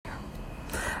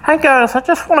Hey guys, I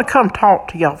just want to come talk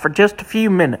to y'all for just a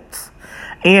few minutes.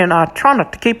 And I try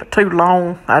not to keep it too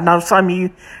long. I know some of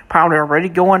you probably already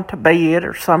going to bed,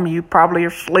 or some of you probably are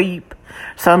asleep.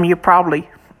 Some of you probably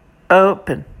up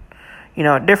and,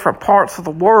 at different parts of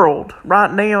the world.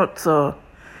 Right now it's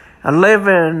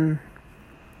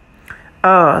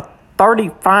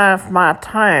 11:35 my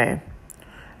time.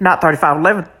 Not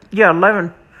 35,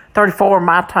 11:34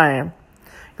 my time.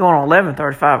 Going on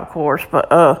 11:35, of course, but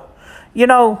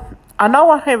I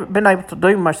know I haven't been able to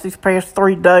do much these past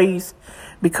 3 days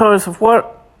because of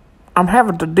what I'm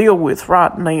having to deal with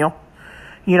right now.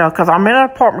 Because I'm in an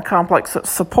apartment complex that's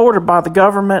supported by the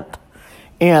government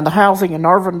and the Housing and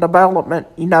Urban Development,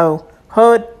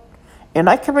 HUD, and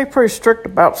they can be pretty strict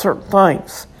about certain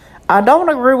things. I don't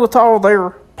agree with all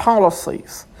their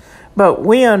policies, but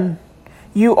when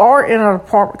you are in an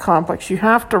apartment complex, you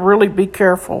have to really be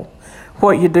careful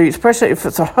what you do, especially if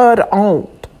it's a HUD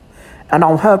owned and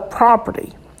on HUD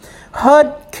property.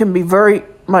 HUD can be very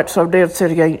much so dead set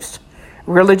against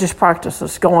religious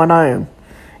practices going on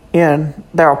in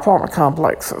their apartment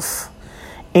complexes.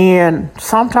 And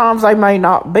sometimes they may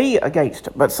not be against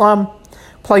it, but some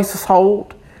places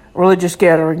hold religious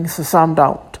gatherings and some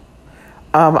don't.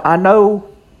 I know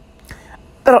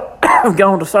that I've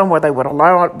gone to somewhere they would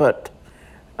allow it, but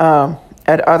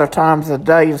at other times of the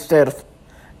day instead of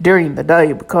during the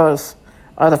day, because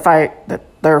of the fact that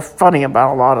they're funny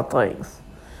about a lot of things.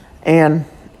 And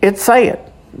it's sad,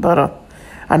 but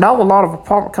I know a lot of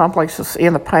apartment complexes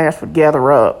in the past would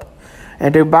gather up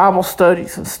and do Bible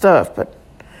studies and stuff, but,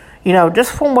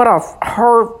 just from what I've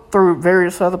heard through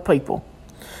various other people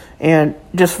and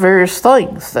just various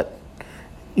things that,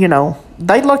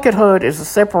 they look at HUD as a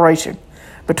separation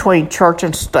between church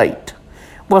and state.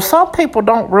 Well, some people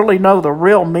don't really know the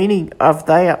real meaning of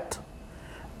that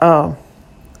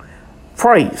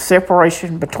phrase,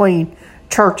 separation between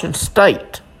church and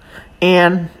state.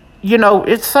 And,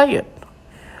 it's sad.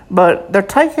 But they're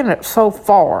taking it so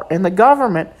far, and the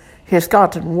government has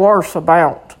gotten worse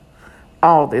about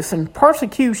all this. And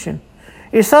persecution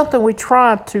is something we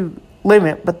try to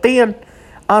limit, but then,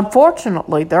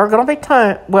 unfortunately, there are going to be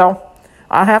times,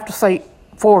 I have to say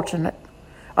fortunate.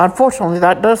 Unfortunately,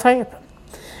 that does happen.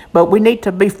 But we need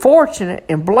to be fortunate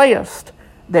and blessed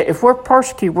that if we're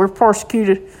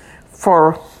persecuted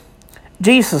for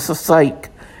Jesus' sake.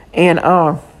 And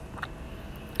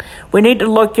we need to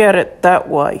look at it that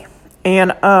way.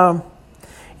 And, I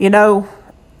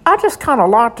just kind of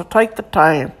like to take the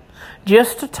time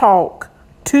just to talk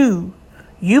to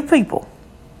you people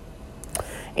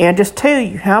and just tell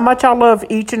you how much I love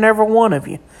each and every one of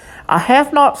you. I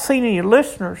have not seen any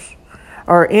listeners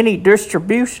or any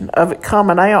distribution of it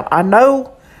coming out. I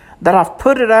know that I've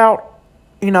put it out,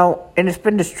 and it's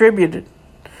been distributed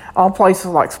on places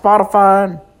like Spotify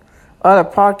and other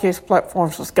podcast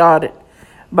platforms that's got it.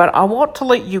 But I want to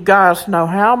let you guys know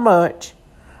how much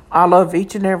I love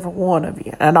each and every one of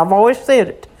you. And I've always said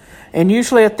it. And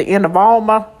usually at the end of all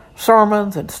my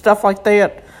sermons and stuff like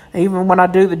that, even when I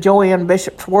do the Joanne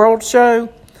Bishop's World Show,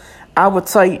 I would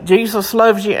say, Jesus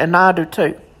loves you and I do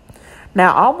too.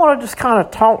 Now, I want to just kind of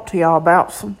talk to y'all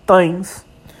about some things,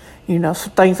 some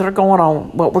things that are going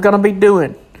on, what we're going to be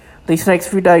doing these next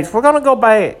few days. We're going to go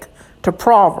back to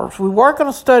Proverbs. We were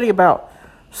going to study about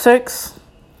sex,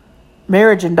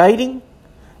 marriage, and dating,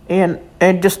 and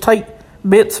just take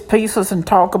bits, pieces, and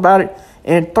talk about it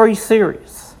in 3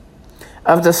 series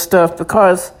of this stuff,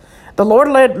 because the Lord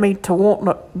led me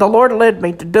to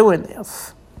doing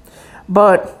this.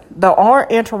 But there are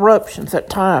interruptions at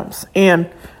times, and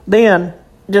then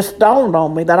just dawned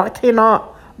on me that I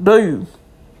cannot do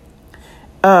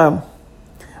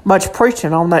much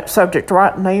preaching on that subject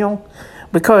right now,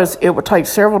 because it would take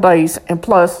several days, and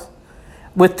plus,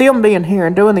 with them being here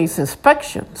and doing these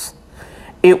inspections,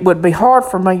 it would be hard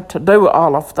for me to do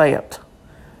all of that.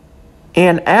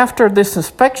 And after this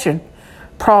inspection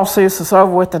process is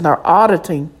over with and their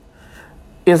auditing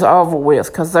is over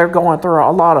with, because they're going through a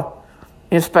lot of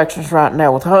inspections right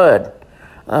now with HUD.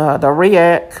 The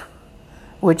REACT,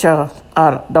 which I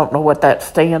don't know what that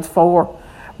stands for,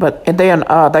 and then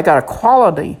they got a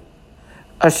quality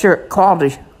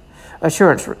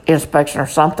assurance inspection or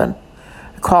something,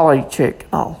 quality check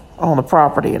on the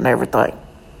property and everything.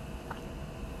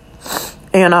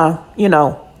 And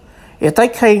if they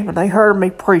came and they heard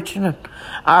me preaching and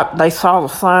they saw the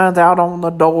signs out on the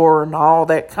door and all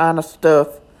that kind of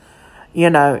stuff,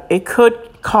 it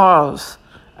could cause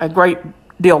a great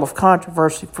deal of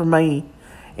controversy for me.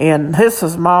 And this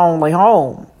is my only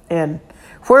home. And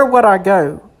where would I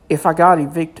go if I got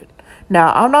evicted?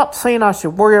 Now, I'm not saying I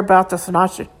should worry about this and I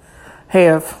should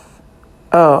have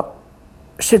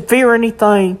should fear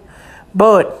anything.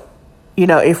 But,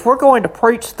 if we're going to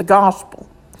preach the gospel,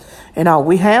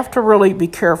 we have to really be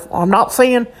careful. I'm not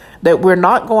saying that we're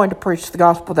not going to preach the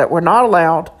gospel, that we're not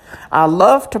allowed. I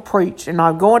love to preach, and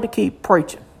I'm going to keep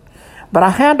preaching. But I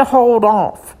had to hold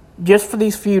off just for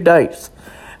these few days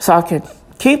so I can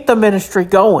keep the ministry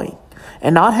going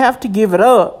and not have to give it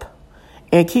up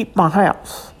and keep my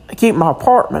house, keep my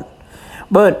apartment.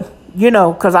 But,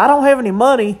 because I don't have any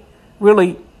money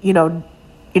really,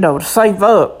 to save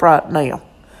up right now.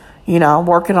 I'm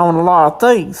working on a lot of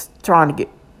things, trying to get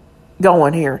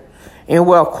going here and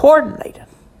well coordinated.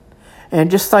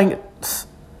 And just thanks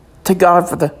to God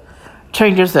for the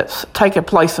changes that's taken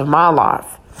place in my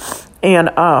life and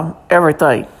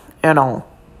everything. I'm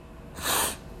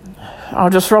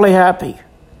just really happy,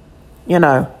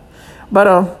 But,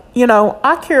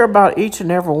 I care about each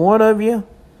and every one of you,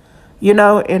 and,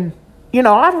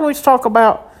 I always talk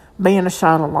about being a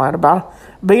shining light, about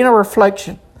being a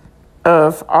reflection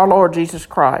of our Lord Jesus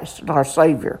Christ and our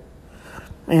Savior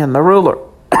and the ruler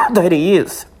that He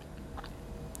is.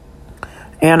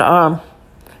 And, I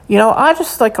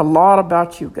just think a lot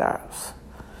about you guys.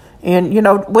 And,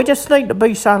 we just need to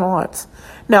be shining lights.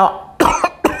 Now,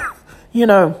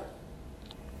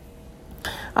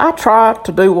 I try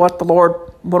to do what the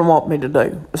Lord would want me to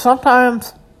do.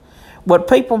 Sometimes what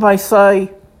people may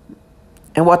say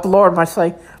and what the Lord may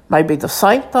say may be the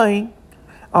same thing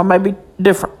or may be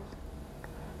different.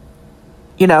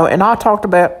 And I talked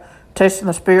about testing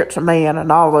the spirits of man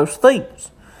and all those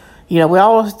things. We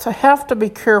always have to be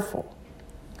careful.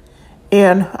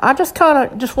 And I just kind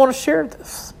of want to share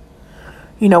this,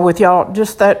 with y'all.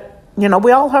 Just that,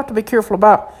 we all have to be careful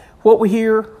about what we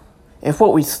hear and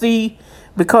what we see,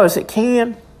 because it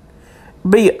can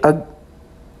be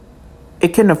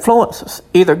it can influence us,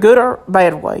 either good or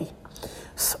bad way.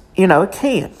 It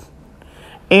can.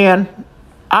 And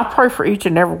I pray for each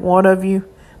and every one of you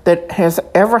that has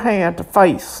ever had to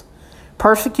face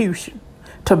persecution,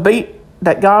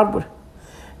 that God would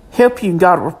help you and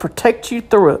God will protect you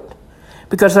through it.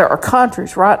 Because there are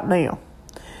countries right now,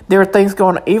 there are things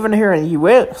going on, even here in the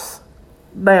U.S.,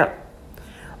 that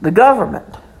the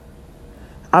government,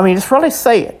 it's really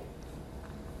sad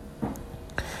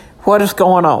what is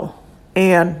going on.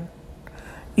 And,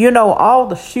 all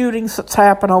the shootings that's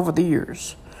happened over the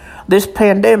years, this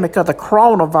pandemic of the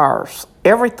coronavirus,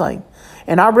 everything.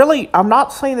 And I'm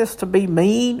not saying this to be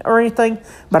mean or anything,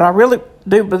 but I really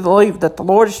do believe that the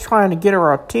Lord is trying to get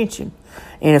our attention.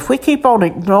 And if we keep on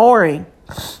ignoring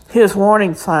His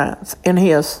warning signs and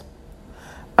His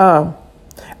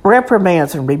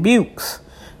reprimands and rebukes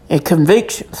and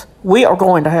convictions, we are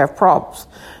going to have problems.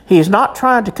 He is not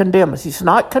trying to condemn us. He's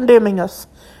not condemning us,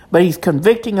 but He's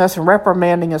convicting us and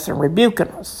reprimanding us and rebuking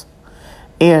us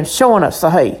and showing us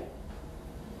that, hey,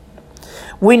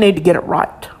 we need to get it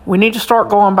right. We need to start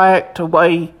going back to the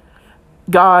way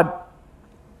God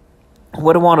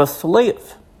would want us to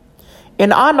live.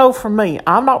 And I know for me,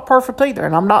 I'm not perfect either.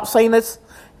 And I'm not saying this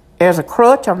as a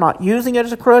crutch. I'm not using it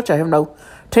as a crutch. I have no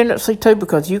tendency to,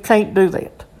 because you can't do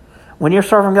that. When you're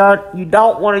serving God, you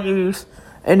don't want to use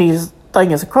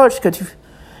anything as a crutch, because if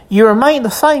you remain the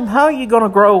same, how are you going to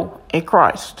grow in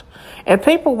Christ? And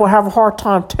people will have a hard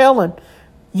time telling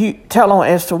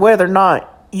as to whether or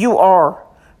not you are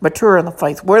mature in the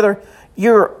faith, whether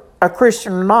you're a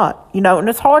Christian or not, and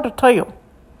it's hard to tell.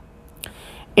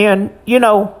 And,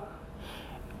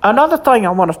 another thing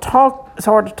I want to talk, it's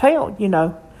hard to tell,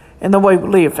 in the way we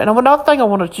live. And another thing I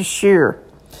want to just share,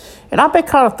 and I've been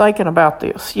kind of thinking about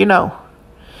this,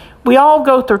 we all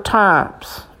go through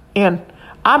times, and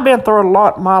I've been through a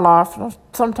lot in my life, and I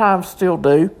sometimes still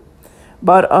do,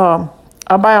 but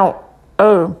about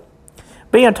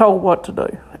being told what to do.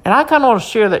 And I kind of want to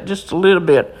share that just a little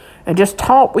bit and just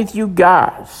talk with you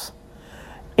guys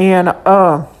and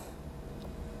all.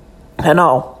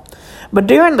 But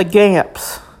during the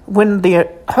gaps, when the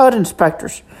HUD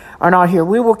inspectors are not here,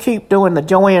 we will keep doing the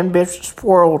Joanne Bishop's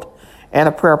World and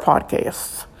the prayer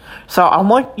podcasts. So I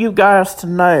want you guys to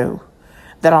know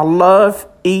that I love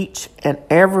each and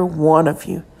every one of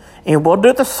you. And we'll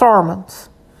do the sermons,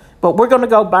 but we're going to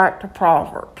go back to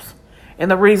Proverbs. And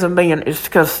the reason being is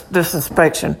because this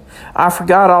inspection, I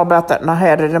forgot all about that, and I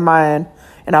had it in mind,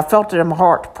 and I felt it in my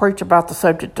heart to preach about the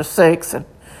subject of sex and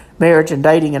marriage and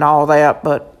dating and all that.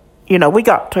 But, we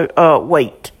got to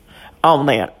wait on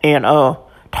that and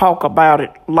talk about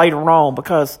it later on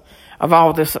because of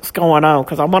all this that's going on,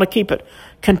 because I want to keep it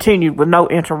continued with no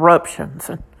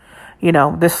interruptions. And,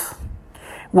 this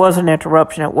was an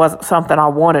interruption. It wasn't something I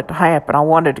wanted to happen. I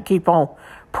wanted to keep on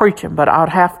preaching, but I'd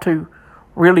have to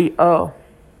really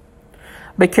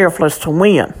be careful as to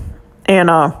when. And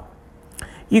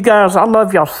You guys, I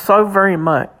love y'all so very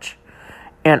much.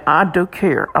 And I do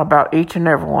care about each and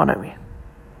every one of you.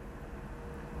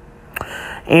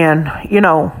 And,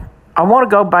 I want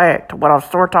to go back to what I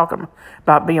started talking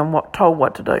about being told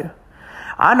what to do.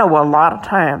 I know a lot of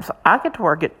times I get to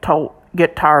where I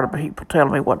get tired of people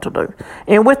telling me what to do.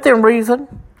 And within reason,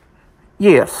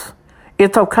 yes,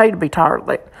 it's okay to be tired of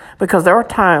that. Because there are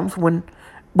times when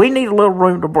we need a little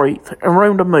room to breathe, and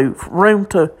room to move, room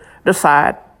to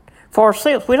decide for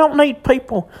ourselves. We don't need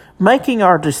people making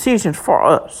our decisions for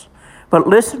us. But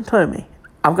listen to me.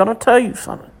 I'm going to tell you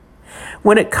something.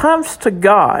 When it comes to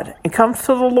God, it comes to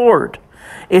the Lord,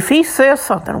 if He says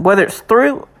something, whether it's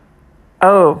through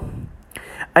a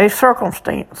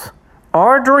circumstance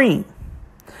or a dream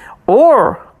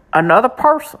or another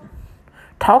person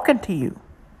talking to you,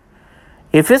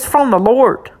 if it's from the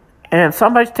Lord and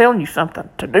somebody's telling you something,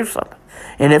 to do something,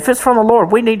 and if it's from the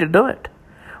Lord, we need to do it.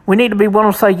 We need to be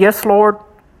willing to say, yes, Lord,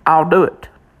 I'll do it.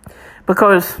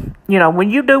 Because, when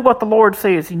you do what the Lord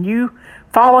says and you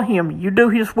follow Him, you do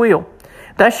His will,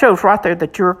 that shows right there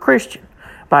that you're a Christian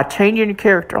by changing your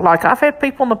character. Like I've had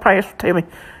people in the past tell me,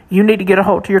 you need to get a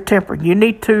hold of your temper. You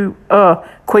need to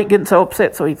quit getting so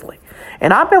upset so easily.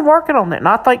 And I've been working on that, and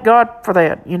I thank God for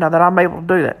that, that I'm able to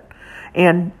do that.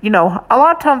 And, a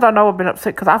lot of times I know I've been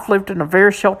upset because I've lived in a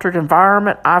very sheltered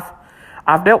environment.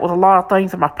 I've dealt with a lot of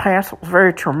things in my past that was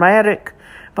very traumatic.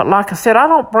 But like I said, I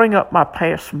don't bring up my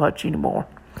past much anymore.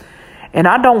 And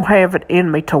I don't have it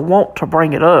in me to want to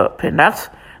bring it up. And that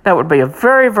would be a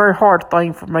very, very hard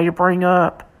thing for me to bring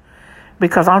up.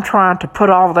 Because I'm trying to put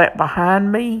all that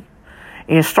behind me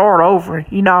and start over.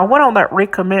 I went on that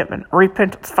recommitment,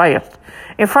 repentance fast.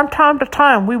 And from time to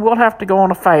time, we will have to go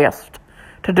on a fast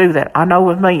to do that. I know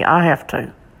with me, I have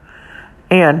to.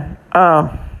 And,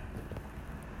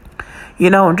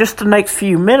 in just the next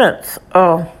few minutes,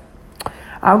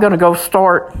 I'm going to go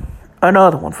start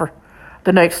another one for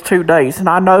the next 2 days. And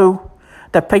I know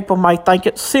that people may think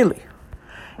it's silly.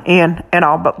 And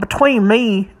all, but between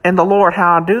me and the Lord,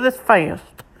 how I do this fast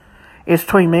is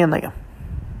between me and them.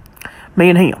 Me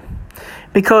and Him.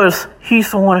 Because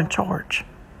He's the one in charge.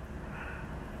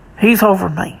 He's over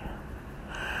me.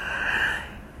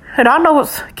 And I know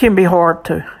it can be hard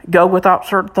to go without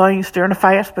certain things during a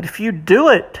fast, but if you do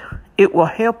it, it will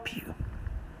help you.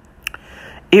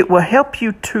 It will help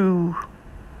you to,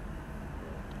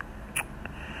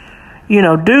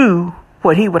 do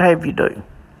what He would have you do.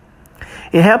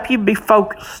 It helps you be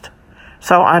focused.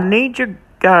 So I need you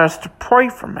guys to pray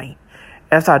for me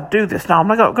as I do this. Now, I'm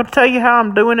not going to tell you how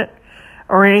I'm doing it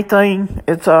or anything.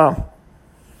 It's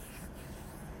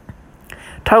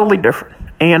totally different.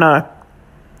 And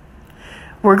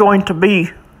we're going to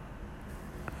be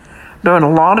doing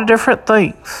a lot of different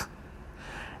things.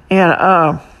 And,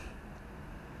 I'm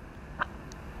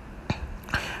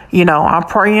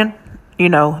praying,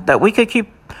 that we could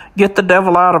get the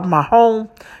devil out of my home,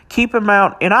 keep him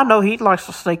out. And I know he likes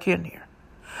to sneak in here.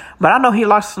 But I know he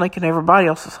likes to sneak in everybody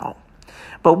else's home.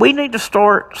 But we need to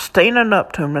start standing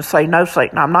up to him and say, no,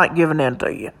 Satan, I'm not giving in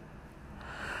to you.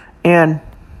 And,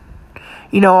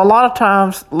 a lot of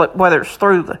times, whether it's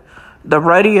through the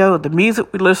radio, the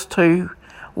music we listen to,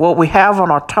 what we have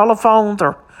on our telephones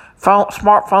or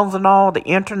smartphones and all, the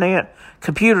internet,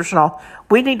 computers and all,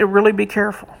 we need to really be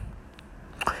careful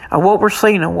of what we're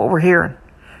seeing and what we're hearing.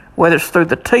 Whether it's through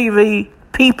the TV,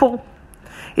 people,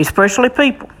 especially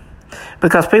people.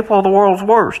 Because people are the world's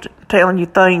worst at telling you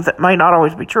things that may not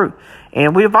always be true.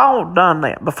 And we've all done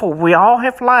that before. We all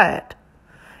have lied.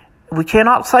 We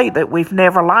cannot say that we've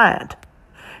never lied.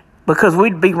 Because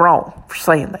we'd be wrong for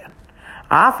saying that.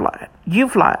 I've lied.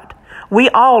 You've lied. We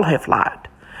all have lied.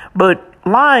 But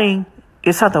lying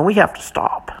is something we have to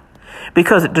stop.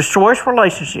 Because it destroys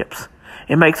relationships.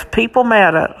 It makes people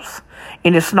mad at us.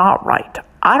 And it's not right.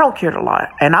 I don't care to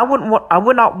lie. And I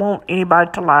would not want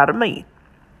anybody to lie to me.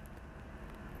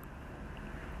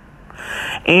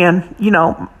 And,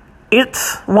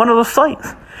 it's one of those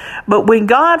things. But when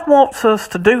God wants us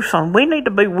to do something, we need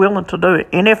to be willing to do it.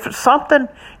 And if it's something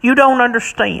you don't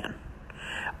understand,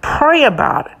 pray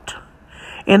about it.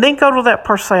 And then go to that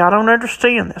person and say, I don't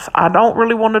understand this. I don't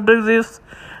really want to do this.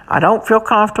 I don't feel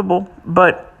comfortable.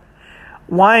 But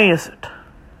why is it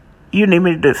you need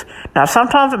me to do this? Now,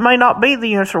 sometimes it may not be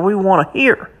the answer we want to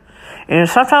hear. And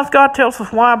sometimes God tells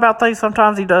us why about things.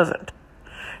 Sometimes He doesn't.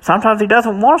 Sometimes He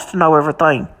doesn't want us to know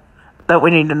everything that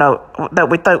we need to know, that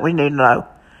we think we need to know.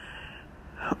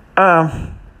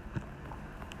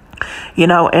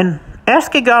 And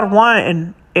asking God why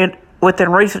and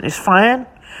within reason is fine,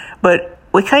 but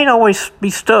we can't always be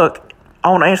stuck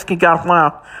on asking God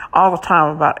why all the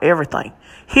time about everything.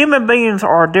 Human beings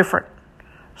are different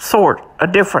scenario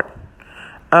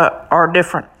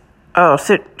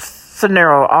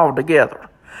altogether.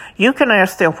 You can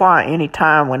ask them why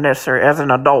anytime when necessary as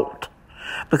an adult,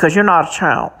 because you're not a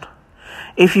child.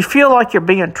 If you feel like you're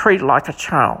being treated like a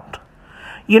child,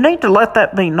 you need to let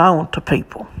that be known to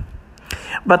people.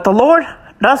 But the Lord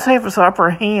does have His upper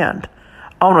hand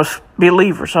on us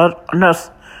believers, on us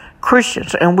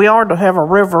Christians, and we are to have a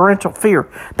reverential fear.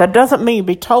 That doesn't mean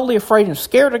be totally afraid and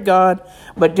scared of God,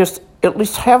 but just at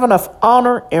least have enough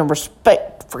honor and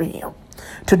respect for Him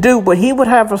to do what He would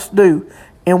have us do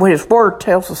and what His Word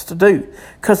tells us to do,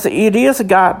 because it is a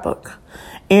guidebook.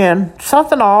 And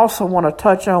something I also want to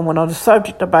touch on when on the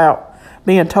subject about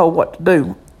being told what to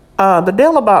do. The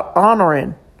deal about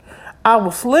honoring, I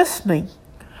was listening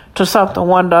to something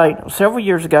one day several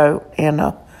years ago,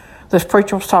 and this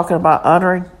preacher was talking about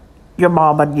honoring your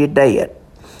mom and your dad.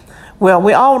 Well,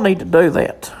 we all need to do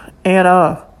that. And,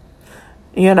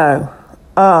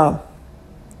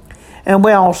 and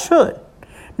we all should.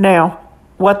 Now,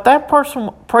 what that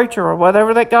preacher, or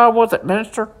whatever that guy was, that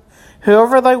minister,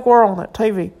 whoever they were on that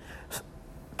TV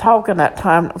talking that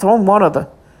time, it was on one of the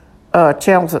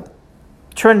channels that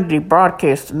Trinity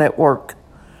Broadcast Network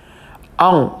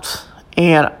owns.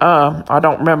 And I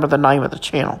don't remember the name of the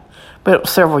channel, but it was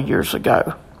several years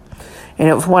ago. And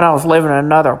it was when I was living in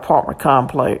another apartment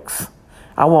complex.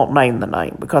 I won't name the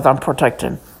name because I'm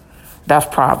protecting. That's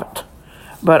private.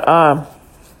 But,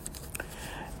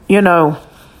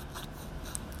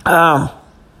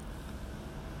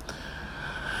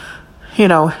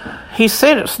 he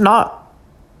said it's not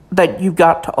that you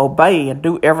got to obey and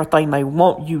do everything they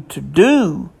want you to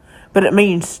do, but it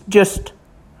means just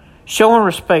showing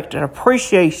respect and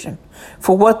appreciation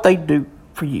for what they do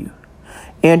for you.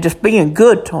 And just being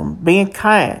good to them, being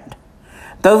kind.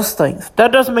 Those things.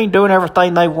 That doesn't mean doing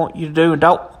everything they want you to do and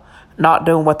not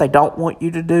doing what they don't want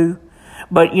you to do.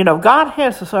 But, God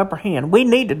has this upper hand. We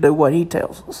need to do what He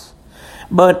tells us.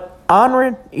 But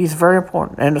honoring is very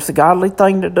important, and it's a godly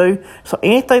thing to do. So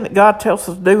anything that God tells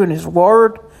us to do in His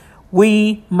Word,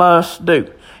 we must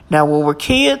do. Now, when we're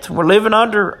kids, we're living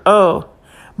under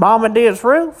mom and dad's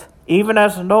roof, even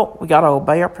as an adult, we got to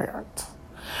obey our parents.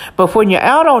 But when you're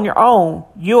out on your own,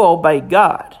 you obey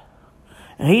God.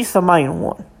 And He's the main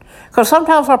one. Because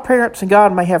sometimes our parents and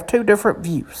God may have two different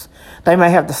views. They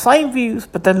may have the same views,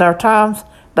 but then there are times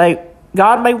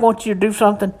God may want you to do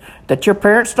something that your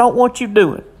parents don't want you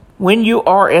doing when you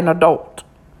are an adult.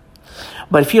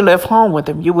 But if you live home with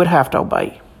them, you would have to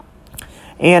obey.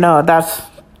 And that's,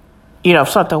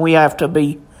 something we have to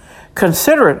be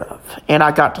considerate of. And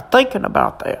I got to thinking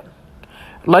about that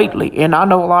lately. And I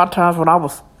know a lot of times when I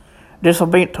was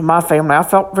disobedient to my family, I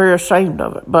felt very ashamed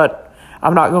of it. But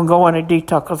I'm not going to go into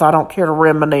detail because I don't care to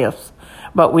reminisce.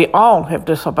 But we all have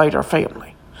disobeyed our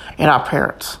family and our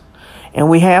parents. And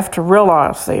we have to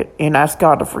realize that and ask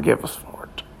God to forgive us for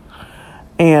it.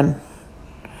 And,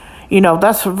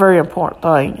 that's a very important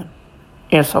thing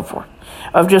and so forth.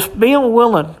 Of just being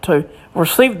willing to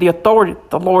receive the authority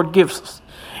the Lord gives us.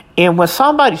 And when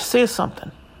somebody says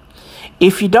something,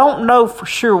 if you don't know for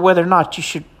sure whether or not you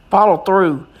should follow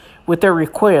through with their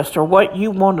request or what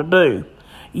you want to do,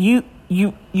 you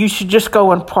should just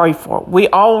go and pray for it. We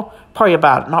all pray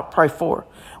about it, not pray for it.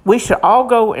 We should all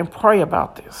go and pray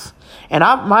about this. And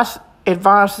my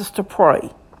advice is to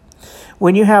pray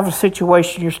when you have a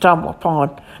situation you stumble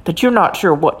upon that you're not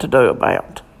sure what to do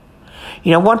about.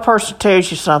 One person tells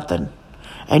you something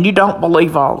and you don't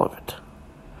believe all of it.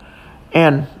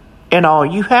 And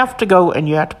you have to go and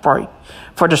you have to pray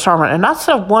for discernment. And that's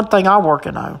the one thing I'm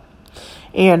working on.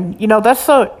 And, that's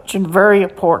such a very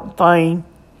important thing.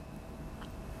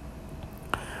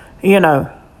 And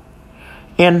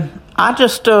I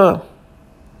just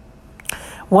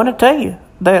want to tell you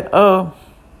that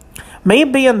me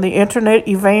being the internet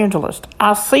evangelist,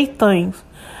 I see things.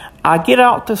 I get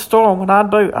out the store, and when I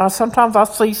do, sometimes I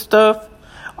see stuff,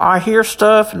 I hear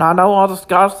stuff, and I know all this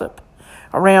gossip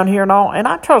around here and all, and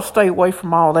I try to stay away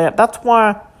from all that. That's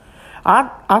why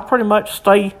I pretty much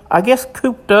stay, I guess,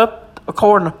 cooped up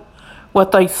according to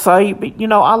what they say. But,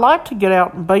 I like to get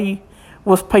out and be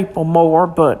with people more,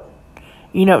 but,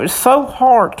 it's so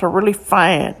hard to really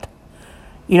find,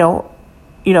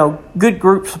 good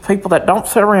groups of people that don't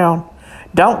sit around,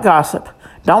 don't gossip,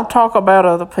 don't talk about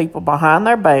other people behind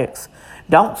their backs,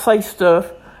 don't say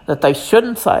stuff that they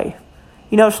shouldn't say.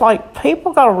 It's like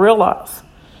people got to realize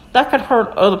that could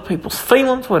hurt other people's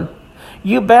feelings when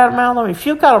you badmouth them. If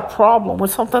you've got a problem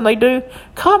with something they do,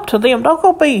 come to them. Don't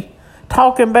go be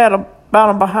talking bad about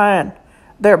them behind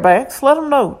their backs. Let them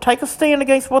know. Take a stand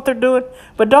against what they're doing,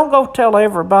 but don't go tell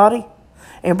everybody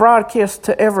and broadcast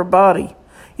to everybody,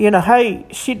 Hey,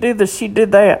 she did this, she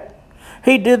did that.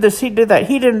 He did this, he did that.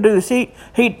 He didn't do this, he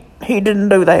didn't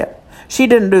do that. She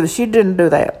didn't do this, she didn't do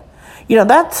that.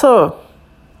 That's a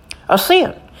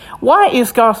sin. Why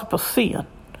is gossip a sin?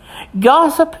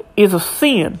 Gossip is a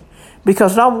sin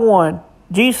because, number one,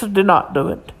 Jesus did not do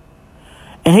it.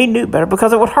 And he knew better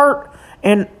because it would hurt.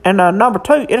 And number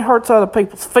two, it hurts other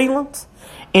people's feelings.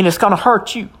 And it's going to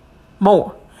hurt you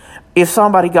more if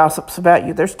somebody gossips about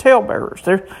you. There's talebearers.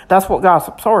 That's what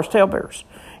gossips are, is talebearers.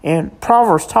 And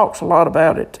Proverbs talks a lot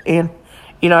about it. And,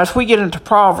 as we get into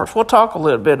Proverbs, we'll talk a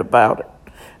little bit about it.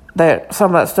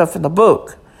 Some of that stuff in the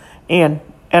book and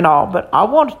all. But I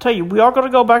want to tell you, we are going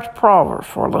to go back to Proverbs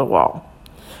for a little while.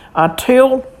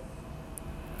 Until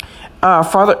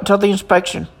the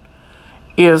inspection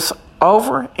is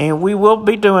over, and we will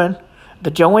be doing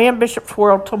the Joanne Bishop's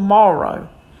World tomorrow.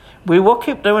 We will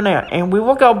keep doing that, and we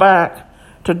will go back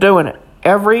to doing it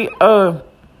every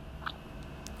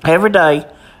day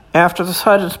after the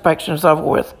HUD inspection is over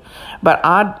with. But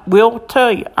I will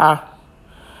tell you, I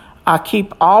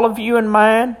keep all of you in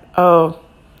mind and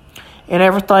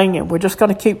everything, and we're just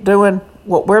going to keep doing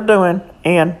what we're doing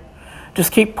and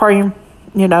just keep praying,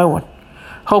 and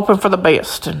hoping for the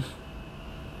best and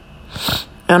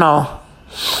all.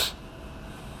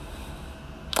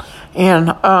 And,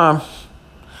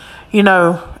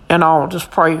 and I'll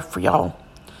just pray for y'all,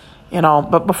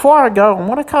 But before I go, I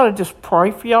want to kind of just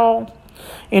pray for y'all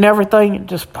and everything, and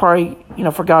just pray,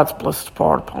 for God's blessed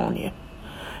part upon you.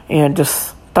 And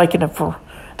just thanking Him for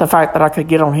the fact that I could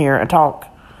get on here and talk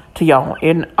to y'all.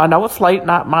 And I know it's late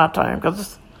night my time because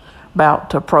it's about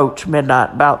to approach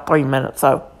midnight, about 3 minutes.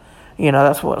 So,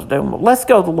 that's what I was doing. But let's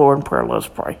go to the Lord in prayer. Let's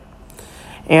pray.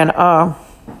 And,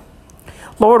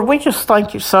 Lord, we just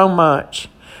thank you so much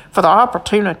for the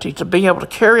opportunity to be able to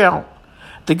carry out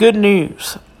the good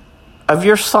news of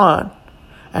your Son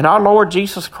and our Lord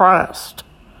Jesus Christ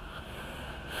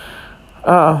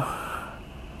to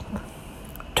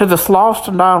this lost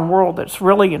and dying world that's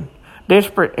really in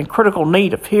desperate and critical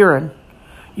need of hearing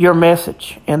your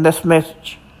message and this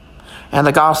message and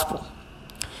the gospel.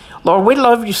 Lord, we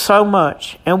love you so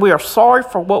much, and we are sorry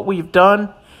for what we've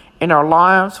done in our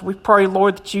lives. We pray,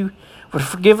 Lord, that you would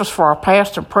forgive us for our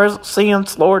past and present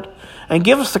sins, Lord, and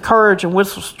give us the courage and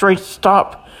wisdom strength to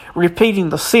stop repeating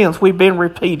the sins we've been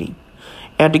repeating,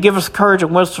 and to give us the courage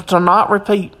and wisdom to not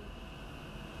repeat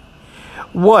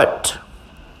what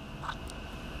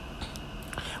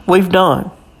we've done,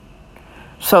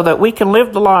 so that we can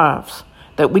live the lives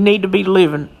that we need to be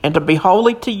living and to be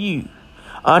holy to you,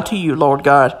 unto you, Lord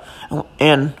God.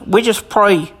 And we just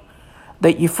pray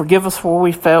that you forgive us where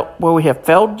we have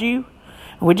failed you.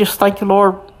 And we just thank you,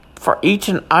 Lord,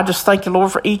 I just thank you,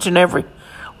 Lord, for each and every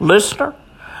listener,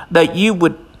 that you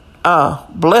would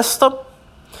bless them,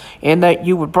 and that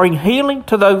you would bring healing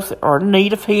to those that are in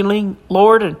need of healing,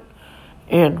 Lord.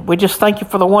 And we just thank you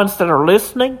for the ones that are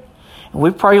listening. And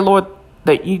we pray, Lord,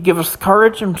 that you give us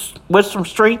courage and wisdom,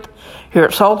 strength here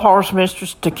at Soul Harvest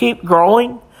Ministries to keep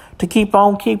growing, to keep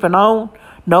on keeping on,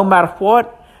 no matter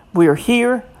what. We are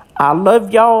here. I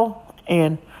love y'all,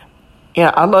 and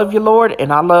I love you, Lord,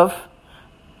 and I love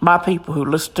my people who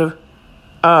listen to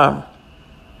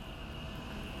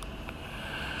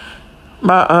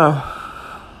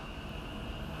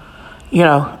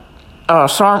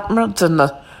sermons and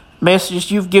the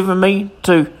messages you've given me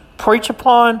to preach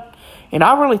upon. And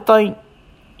I really thank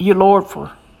you, Lord,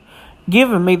 for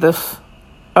giving me this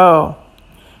job.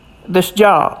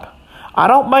 I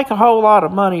don't make a whole lot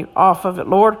of money off of it,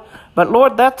 Lord, but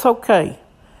Lord, that's okay.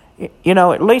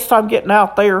 At least I'm getting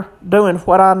out there doing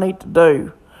what I need to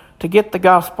do to get the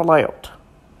gospel out.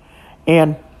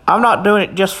 And I'm not doing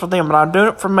it just for them, but I'm doing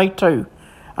it for me too.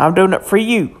 I'm doing it for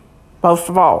you, most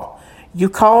of all. You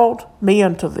called me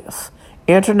into this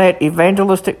internet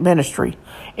evangelistic ministry,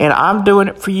 and I'm doing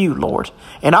it for you, Lord.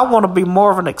 And I want to be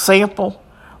more of an example,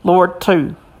 Lord,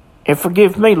 too. And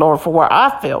forgive me, Lord, for where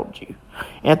I failed you.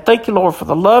 And thank you, Lord, for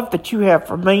the love that you have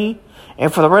for me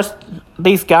and for the rest of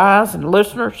these guys and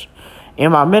listeners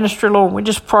in my ministry, Lord. We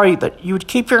just pray that you would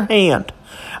keep your hand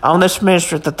on this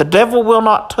ministry, that the devil will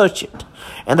not touch it,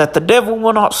 and that the devil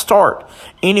will not start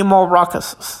any more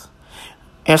ruckuses.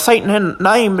 And Satan, in the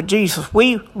name of Jesus,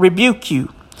 we rebuke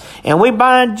you, and we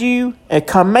bind you and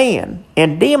command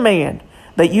and demand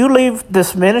that you leave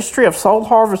this ministry of Soul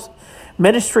Harvest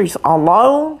Ministries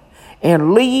alone,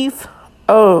 and leave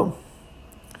the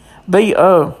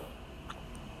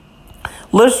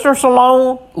listeners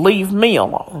alone, leave me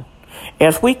alone,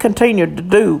 as we continue to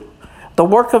do the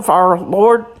work of our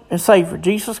Lord and Savior,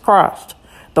 Jesus Christ,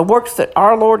 the works that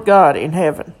our Lord God in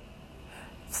heaven,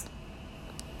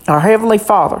 our Heavenly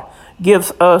Father,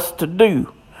 gives us to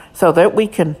do so that we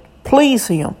can please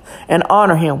him and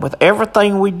honor him with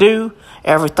everything we do,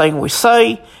 everything we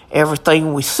say,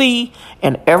 everything we see,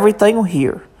 and everything we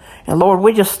hear. And Lord,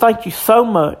 we just thank you so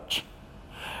much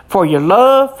for your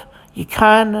love, your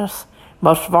kindness,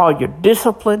 most of all, your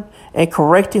discipline and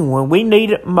correcting when we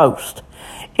need it most.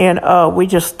 And we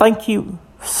just thank you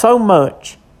so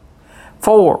much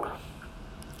for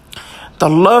the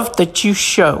love that you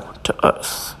show to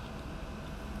us.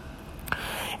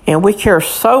 And we care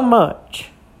so much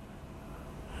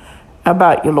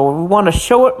about you, Lord. We want to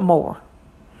show it more.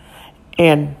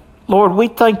 And Lord, we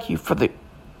thank you for the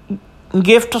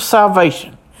gift of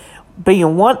salvation,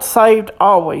 being once saved,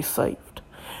 always saved.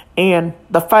 And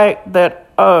the fact that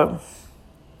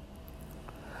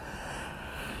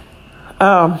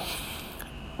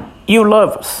you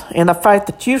love us, and the fact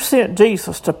that you sent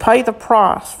Jesus to pay the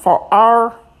price for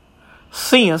our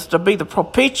sins, to be the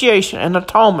propitiation and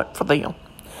atonement for them,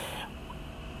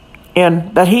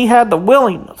 and that he had the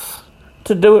willingness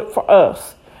to do it for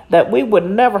us that we would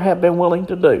never have been willing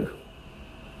to do.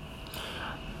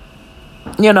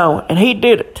 And he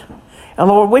did it. And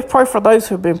Lord, we pray for those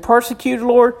who have been persecuted,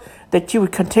 Lord, that you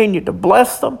would continue to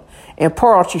bless them and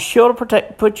pour out your shield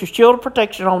of put your shield of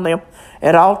protection on them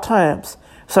at all times,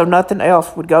 so nothing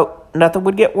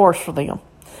would get worse for them.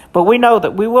 But we know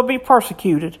that we will be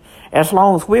persecuted as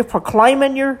long as we're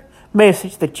proclaiming your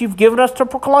message that you've given us to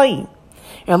proclaim.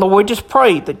 And Lord, we just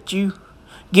pray that you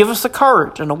give us the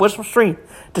courage and the wisdom strength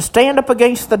to stand up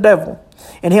against the devil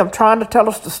and him trying to tell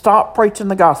us to stop preaching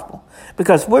the gospel.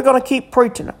 Because we're going to keep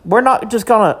preaching it. We're not just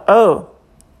going to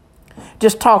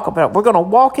just talk about it. We're going to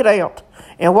walk it out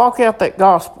and walk out that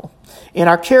gospel in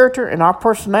our character and our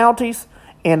personalities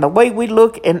and the way we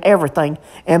look and everything,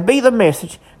 and be the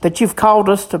message that you've called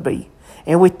us to be.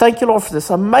 And we thank you, Lord, for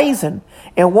this amazing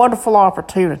and wonderful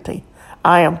opportunity.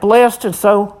 I am blessed, and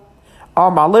so are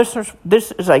my listeners.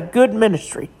 This is a good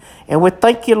ministry. And we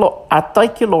thank you, Lord. I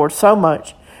thank you, Lord, so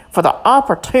much for the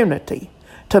opportunity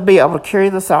to be able to carry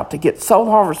this out, to get Soul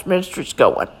Harvest Ministries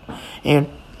going. And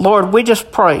Lord, we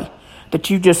just pray that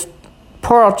you just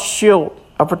pour out your shield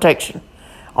of protection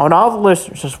on all the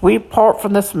listeners as we part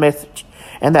from this message,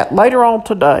 and that later on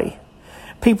today,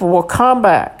 people will come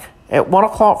back at 1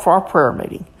 o'clock for our prayer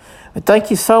meeting. And thank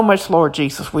you so much, Lord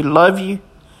Jesus. We love you,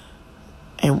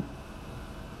 and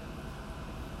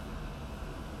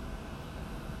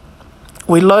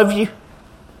we love you,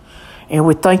 and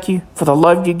we thank you for the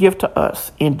love you give to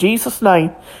us. In Jesus'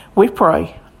 name, we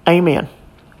pray. Amen.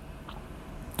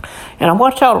 And I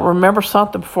want y'all to remember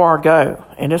something before I go,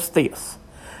 and it's this.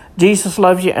 Jesus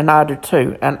loves you, and I do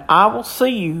too. And I will see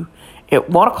you at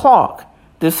 1 o'clock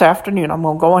this afternoon. I'm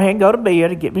going to go ahead and go to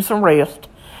bed and get me some rest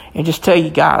and just tell you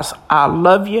guys, I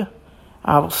love you.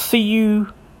 I will see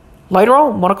you later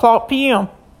on, 1 o'clock p.m.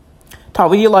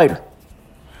 Talk with you later.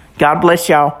 God bless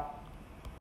y'all.